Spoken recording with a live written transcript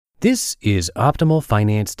This is Optimal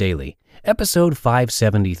Finance Daily, episode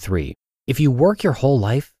 573. If you work your whole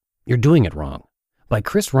life, you're doing it wrong, by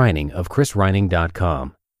Chris Reining of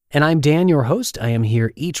chrisreining.com. And I'm Dan, your host. I am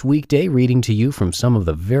here each weekday reading to you from some of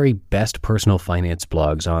the very best personal finance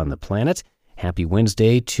blogs on the planet. Happy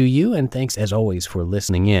Wednesday to you, and thanks as always for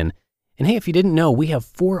listening in. And hey, if you didn't know, we have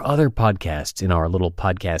 4 other podcasts in our little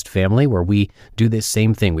podcast family where we do this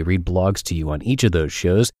same thing. We read blogs to you on each of those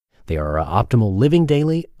shows. They are Optimal Living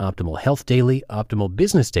Daily, Optimal Health Daily, Optimal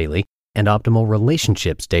Business Daily, and Optimal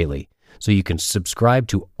Relationships Daily. So you can subscribe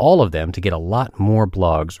to all of them to get a lot more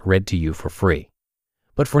blogs read to you for free.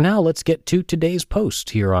 But for now, let's get to today's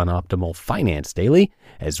post here on Optimal Finance Daily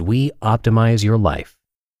as we optimize your life.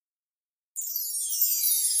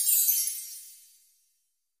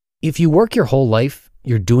 If you work your whole life,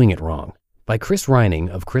 you're doing it wrong, by Chris Reining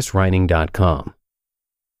of chrisreining.com.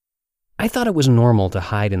 I thought it was normal to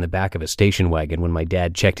hide in the back of a station wagon when my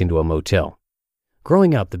dad checked into a motel.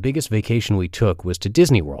 Growing up, the biggest vacation we took was to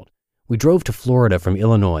Disney World. We drove to Florida from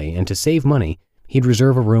Illinois, and to save money, he'd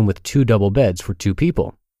reserve a room with 2 double beds for 2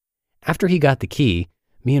 people. After he got the key,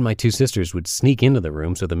 me and my 2 sisters would sneak into the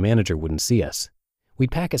room so the manager wouldn't see us.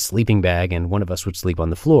 We'd pack a sleeping bag, and one of us would sleep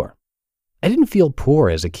on the floor. I didn't feel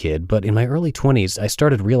poor as a kid, but in my early 20s, I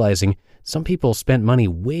started realizing some people spent money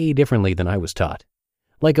way differently than I was taught.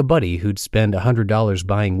 Like a buddy who'd spend $100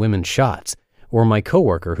 buying women's shots, or my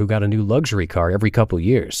coworker who got a new luxury car every couple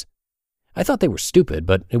years. I thought they were stupid,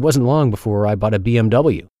 but it wasn't long before I bought a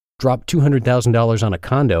BMW, dropped $200,000 on a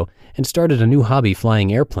condo, and started a new hobby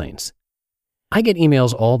flying airplanes. I get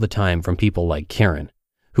emails all the time from people like Karen,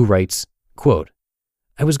 who writes, quote,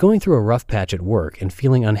 "I was going through a rough patch at work and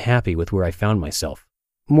feeling unhappy with where I found myself.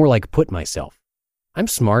 More like put myself. I'm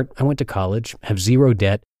smart, I went to college, have 0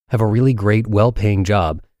 debt, have a really great, well-paying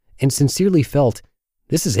job, and sincerely felt,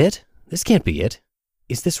 this is it? This can't be it.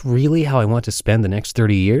 Is this really how I want to spend the next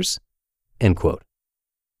 30 years? End quote.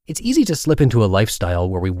 It's easy to slip into a lifestyle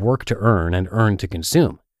where we work to earn and earn to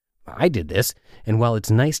consume. I did this, and while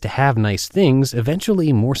it's nice to have nice things,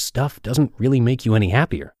 eventually more stuff doesn't really make you any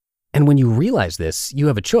happier. And when you realize this, you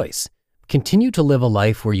have a choice. Continue to live a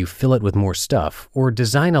life where you fill it with more stuff, or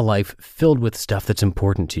design a life filled with stuff that's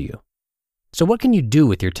important to you. So what can you do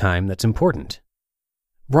with your time that's important?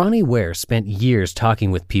 Bronnie Ware spent years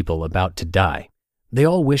talking with people about to die. They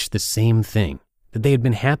all wished the same thing, that they had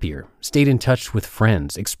been happier, stayed in touch with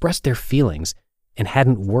friends, expressed their feelings, and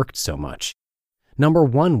hadn't worked so much. Number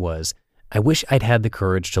 1 was, I wish I'd had the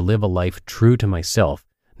courage to live a life true to myself,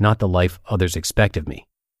 not the life others expect of me.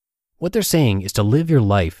 What they're saying is to live your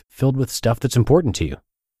life filled with stuff that's important to you.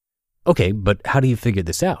 Okay, but how do you figure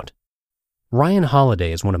this out? Ryan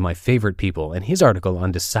Holiday is one of my favorite people, and his article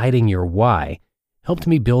on deciding your why helped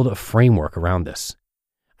me build a framework around this.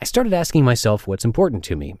 I started asking myself what's important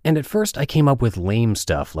to me, and at first I came up with lame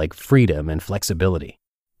stuff like freedom and flexibility.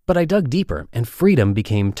 But I dug deeper, and freedom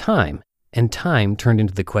became time, and time turned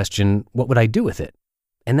into the question, what would I do with it?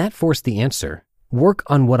 And that forced the answer, work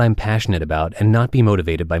on what I'm passionate about and not be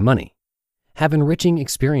motivated by money. Have enriching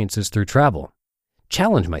experiences through travel.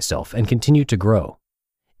 Challenge myself and continue to grow.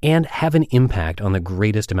 And have an impact on the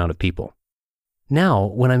greatest amount of people. Now,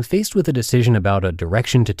 when I'm faced with a decision about a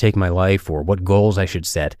direction to take my life or what goals I should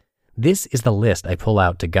set, this is the list I pull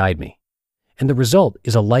out to guide me. And the result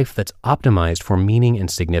is a life that's optimized for meaning and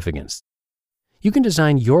significance. You can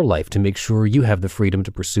design your life to make sure you have the freedom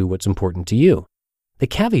to pursue what's important to you. The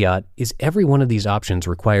caveat is every one of these options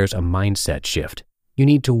requires a mindset shift. You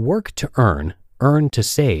need to work to earn to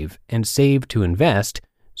save, and save to invest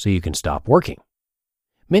so you can stop working.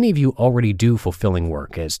 Many of you already do fulfilling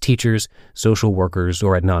work as teachers, social workers,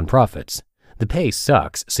 or at nonprofits. The pay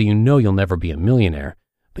sucks, so you know you'll never be a millionaire,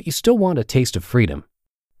 but you still want a taste of freedom.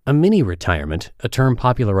 A mini-retirement, a term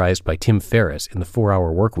popularized by Tim Ferriss in the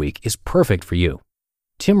 4-Hour Workweek, is perfect for you.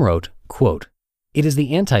 Tim wrote, quote, "It is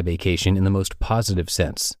the anti-vacation in the most positive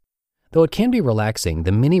sense. Though it can be relaxing,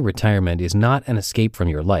 the mini-retirement is not an escape from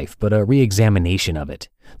your life, but a re-examination of it,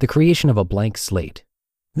 the creation of a blank slate.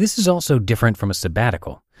 This is also different from a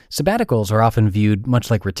sabbatical. Sabbaticals are often viewed, much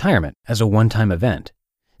like retirement, as a one-time event.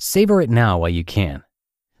 Savor it now while you can.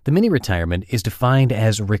 The mini-retirement is defined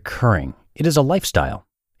as recurring. It is a lifestyle."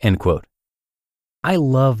 End quote. I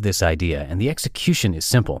love this idea, and the execution is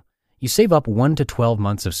simple. You save up 1 to 12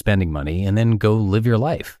 months of spending money and then go live your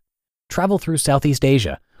life. Travel through Southeast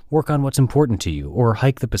Asia, work on what's important to you, or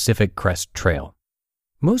hike the Pacific Crest Trail.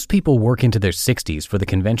 Most people work into their 60s for the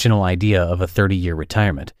conventional idea of a 30-year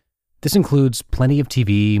retirement. This includes plenty of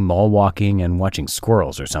TV, mall walking, and watching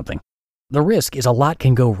squirrels or something. The risk is a lot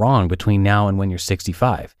can go wrong between now and when you're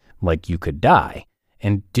 65, like you could die,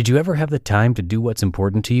 And did you ever have the time to do what's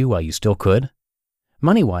important to you while you still could?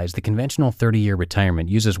 Money-wise, the conventional 30-year retirement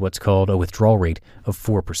uses what's called a withdrawal rate of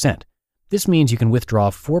 4%. This means you can withdraw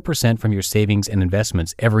 4% from your savings and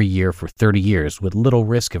investments every year for 30 years with little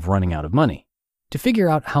risk of running out of money. To figure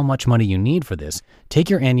out how much money you need for this, take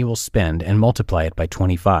your annual spend and multiply it by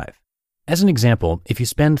 25. As an example, if you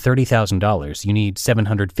spend $30,000, you need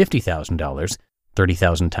 $750,000,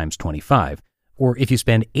 30,000 times 25. Or if you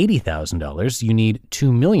spend $80,000, you need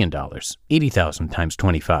 $2 million, 80,000 times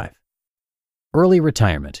 25. Early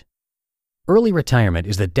retirement. Early retirement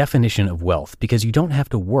is the definition of wealth because you don't have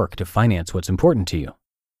to work to finance what's important to you.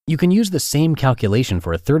 You can use the same calculation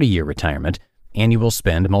for a 30-year retirement, annual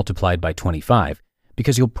spend multiplied by 25,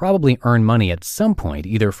 because you'll probably earn money at some point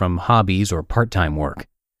either from hobbies or part-time work.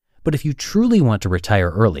 But if you truly want to retire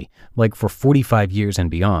early, like for 45 years and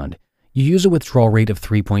beyond, you use a withdrawal rate of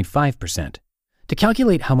 3.5%. To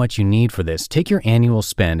calculate how much you need for this, take your annual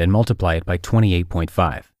spend and multiply it by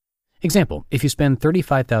 28.5. Example, if you spend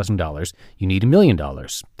 $35,000, you need $1 million,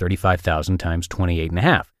 35,000 times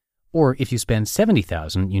 28.5. Or if you spend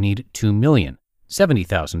 $70,000, you need $2 million,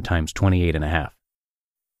 70,000 times 28.5.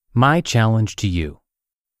 My challenge to you.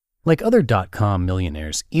 Like other .com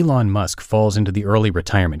millionaires, Elon Musk falls into the early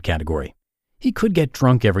retirement category. He could get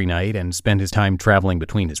drunk every night and spend his time traveling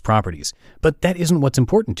between his properties, but that isn't what's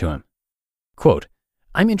important to him. Quote,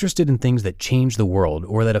 I'm interested in things that change the world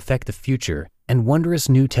or that affect the future and wondrous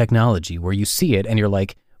new technology where you see it and you're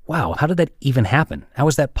like, wow, how did that even happen? How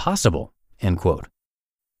is that possible? End quote.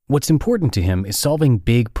 What's important to him is solving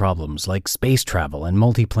big problems like space travel and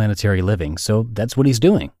multiplanetary living, so that's what he's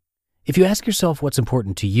doing. If you ask yourself what's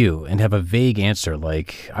important to you and have a vague answer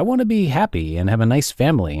like, I want to be happy and have a nice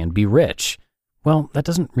family and be rich, well, that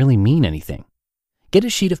doesn't really mean anything. Get a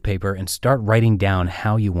sheet of paper and start writing down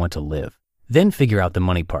how you want to live. Then figure out the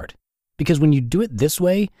money part. Because when you do it this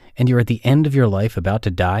way and you're at the end of your life about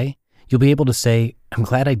to die, you'll be able to say, I'm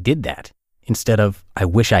glad I did that, instead of, I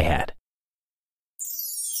wish I had.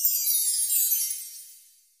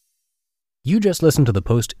 You just listened to the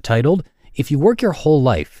post titled, If You Work Your Whole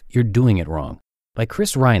Life, You're Doing It Wrong, by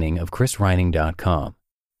Chris Reining of chrisreining.com.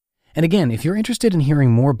 And again, if you're interested in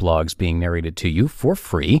hearing more blogs being narrated to you for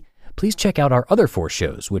free, please check out our other 4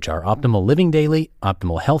 shows, which are Optimal Living Daily,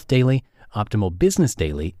 Optimal Health Daily, Optimal Business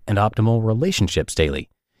Daily, and Optimal Relationships Daily.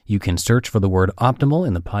 You can search for the word optimal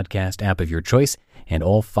in the podcast app of your choice, and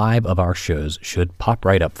all 5 of our shows should pop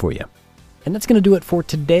right up for you. And that's going to do it for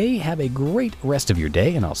today. Have a great rest of your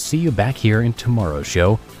day, and I'll see you back here in tomorrow's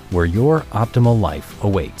show, where your optimal life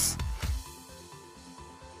awaits.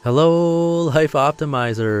 Hello, Life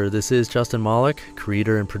Optimizer. This is Justin Malik,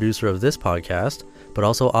 creator and producer of this podcast, but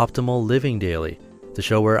also Optimal Living Daily, the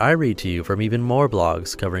show where I read to you from even more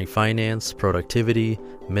blogs covering finance, productivity,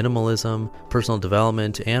 minimalism, personal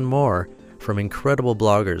development, and more from incredible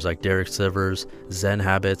bloggers like Derek Sivers, Zen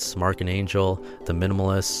Habits, Mark and Angel, The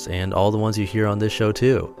Minimalists, and all the ones you hear on this show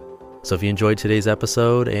too. So if you enjoyed today's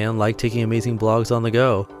episode and like taking amazing blogs on the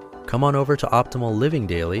go, come on over to Optimal Living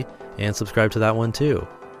Daily and subscribe to that one too.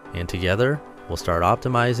 And together, we'll start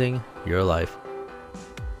optimizing your life.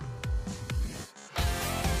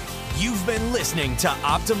 You've been listening to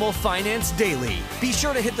Optimal Finance Daily. Be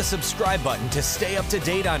sure to hit the subscribe button to stay up to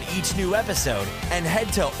date on each new episode and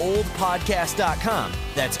head to oldpodcast.com.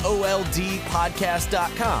 That's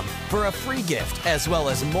OLDpodcast.com for a free gift as well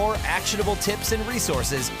as more actionable tips and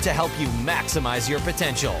resources to help you maximize your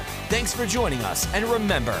potential. Thanks for joining us, and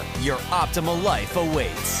remember, your optimal life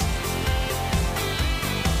awaits.